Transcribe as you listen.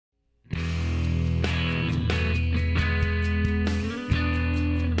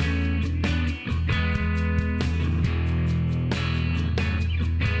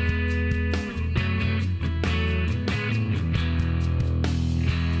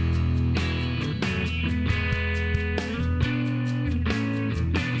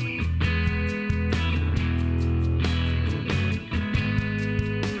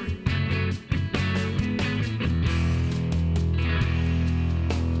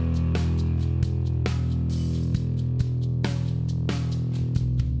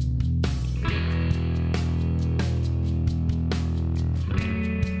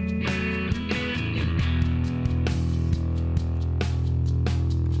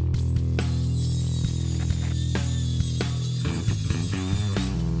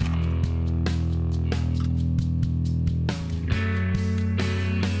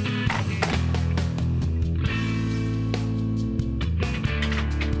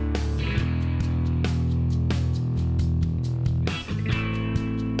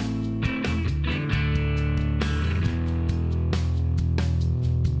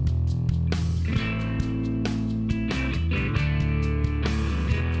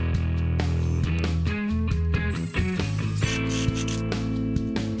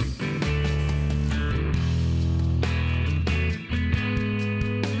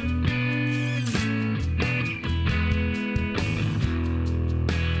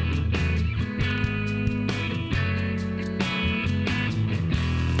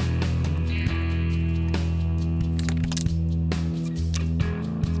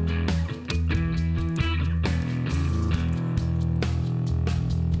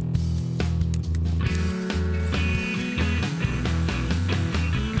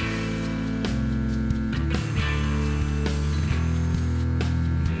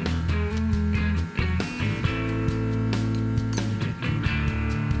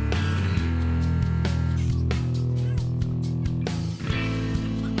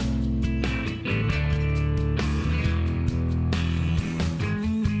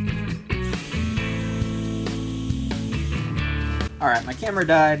Alright, my camera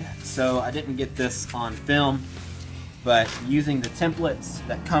died, so I didn't get this on film, but using the templates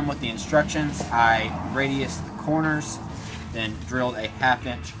that come with the instructions, I radiused the corners, then drilled a 1/2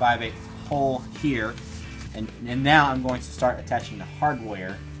 inch 5/8 hole here, and now I'm going to start attaching the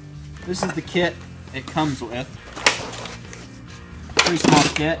hardware. This is the kit it comes with. Pretty small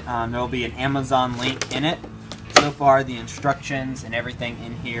kit. There will be an Amazon link in it. So far, the instructions and everything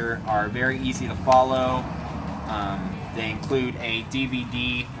in here are very easy to follow. They include a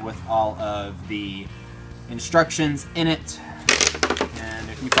DVD with all of the instructions in it, and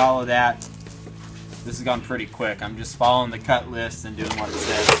if you follow that, this has gone pretty quick. I'm just following the cut list and doing what it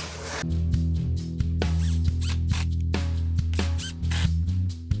says.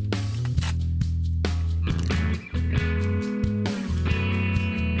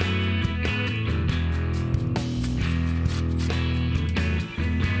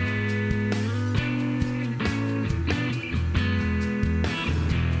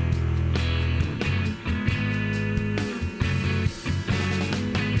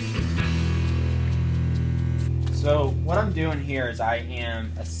 So what I'm doing here is I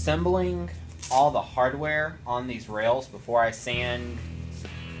am assembling all the hardware on these rails before I sand,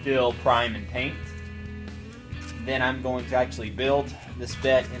 fill, prime, and paint. Then I'm going to actually build this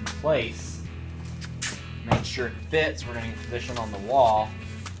bed in place, make sure it fits. We're going to position on the wall.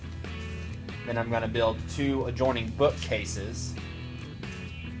 Then I'm going to build 2 adjoining bookcases.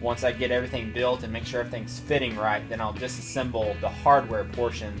 Once I get everything built and make sure everything's fitting right, then I'll disassemble the hardware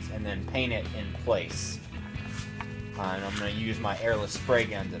portions and then paint it in place. And I'm going to use my airless spray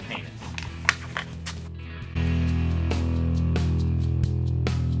gun to paint it.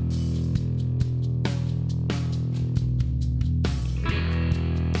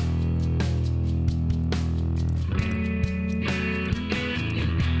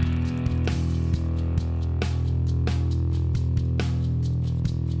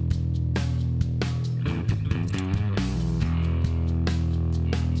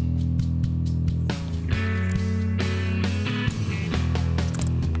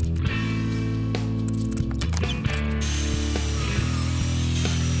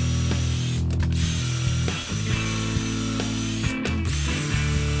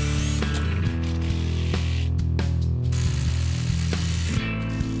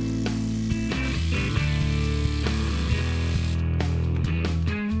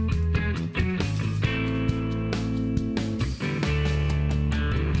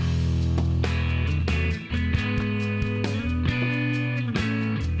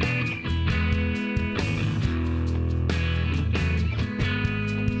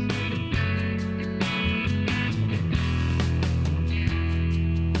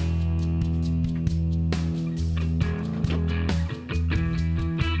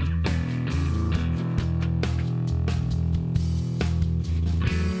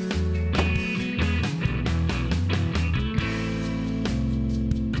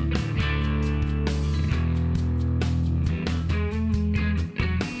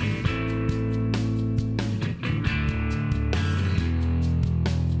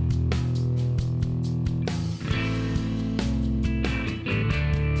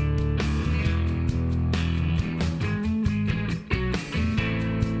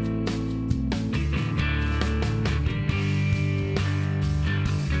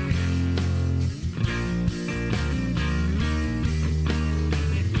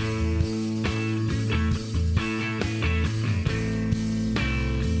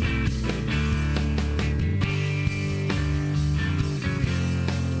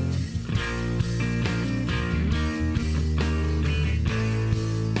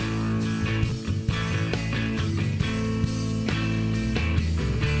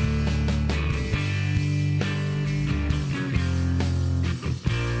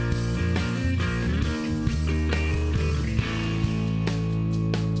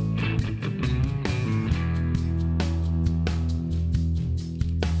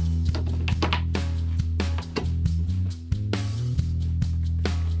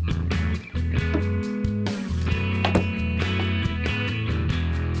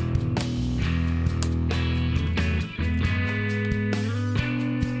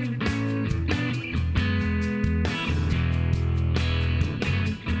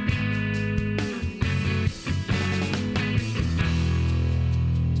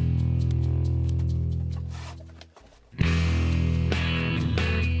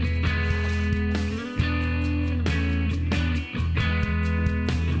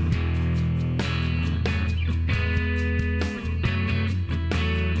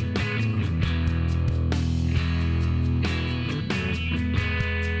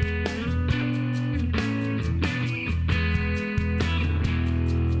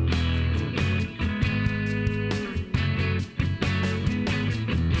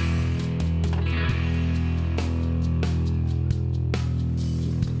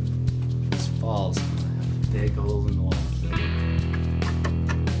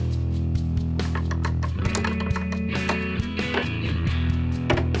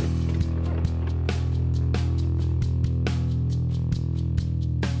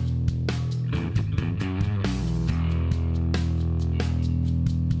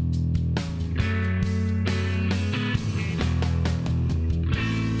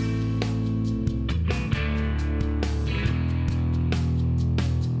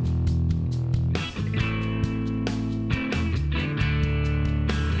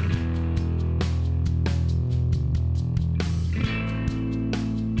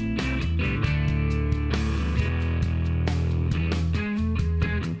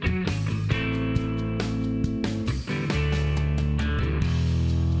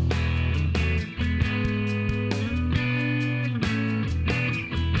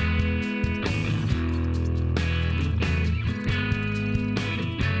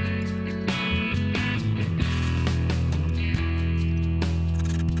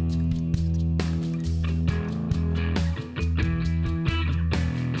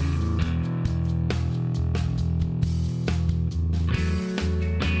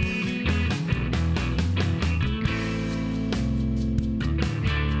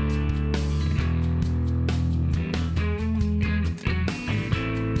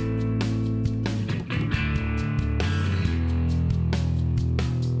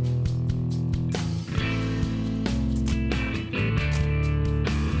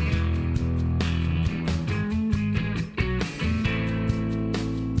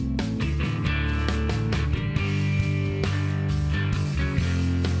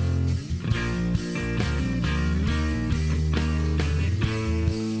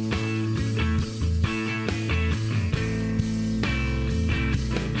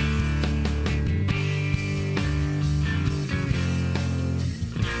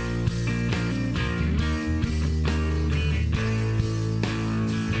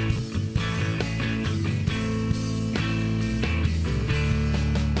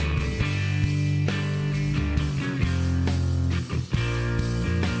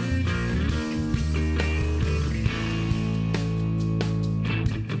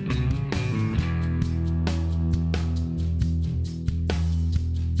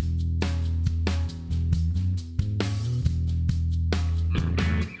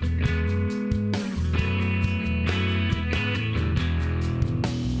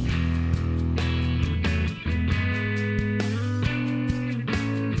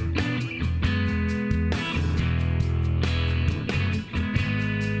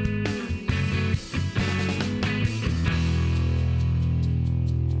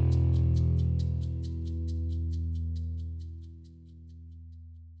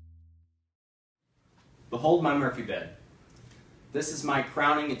 Behold my Murphy bed. This is my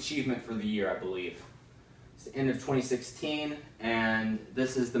crowning achievement for the year, I believe. It's the end of 2016, and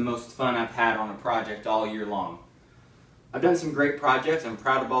this is the most fun I've had on a project all year long. I've done some great projects. I'm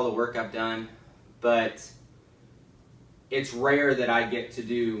proud of all the work I've done, but it's rare that I get to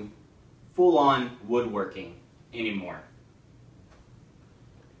do full-on woodworking anymore.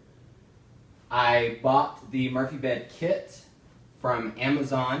 I bought the Murphy bed kit from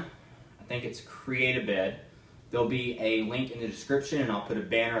Amazon. I think it's Create a Bed. There'll be a link in the description, and I'll put a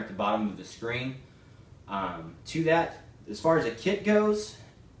banner at the bottom of the screen to that. As far as a kit goes,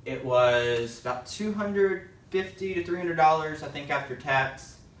 it was about $250 to $300, I think, after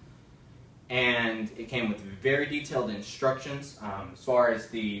tax. And it came with very detailed instructions. As far as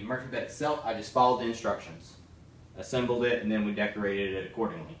the Murphy bed itself, I just followed the instructions, assembled it, and then we decorated it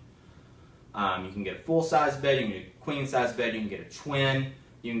accordingly. You can get a full-size bed, you can get a queen-size bed, you can get a twin,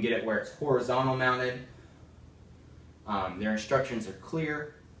 you can get it where it's horizontal mounted. Their instructions are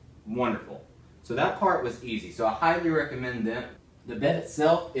clear, wonderful. So that part was easy, so I highly recommend them. The bed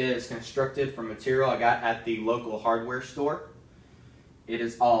itself is constructed from material I got at the local hardware store. It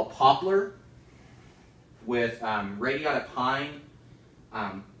is all poplar with radiata pine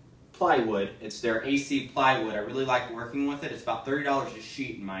plywood. It's their AC plywood. I really like working with it. It's about $30 a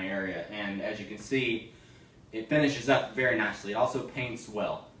sheet in my area, and as you can see, it finishes up very nicely. It also paints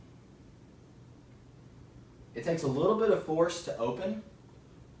well. It takes a little bit of force to open.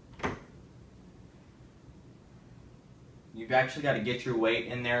 You've actually got to get your weight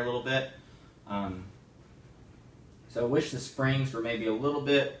in there a little bit. So I wish the springs were maybe a little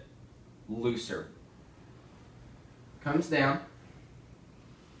bit looser. Comes down.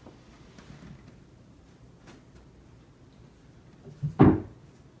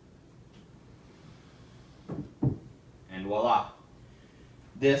 And voila.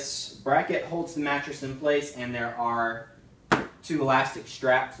 This bracket holds the mattress in place, and there are two elastic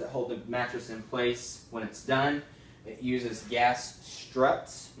straps that hold the mattress in place when it's done. It uses gas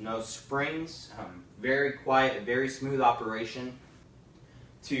struts, no springs, very quiet, very smooth operation.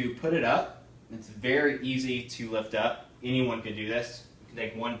 To put it up, it's very easy to lift up. Anyone could do this. You can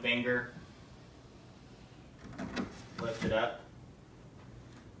take one finger, lift it up,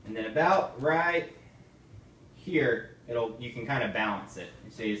 and then about right here, you can kind of balance it.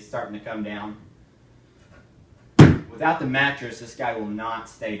 You see it's starting to come down. Without the mattress, this guy will not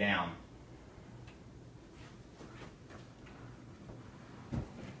stay down.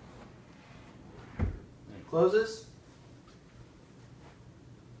 And it closes,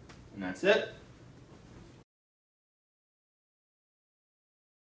 and that's it.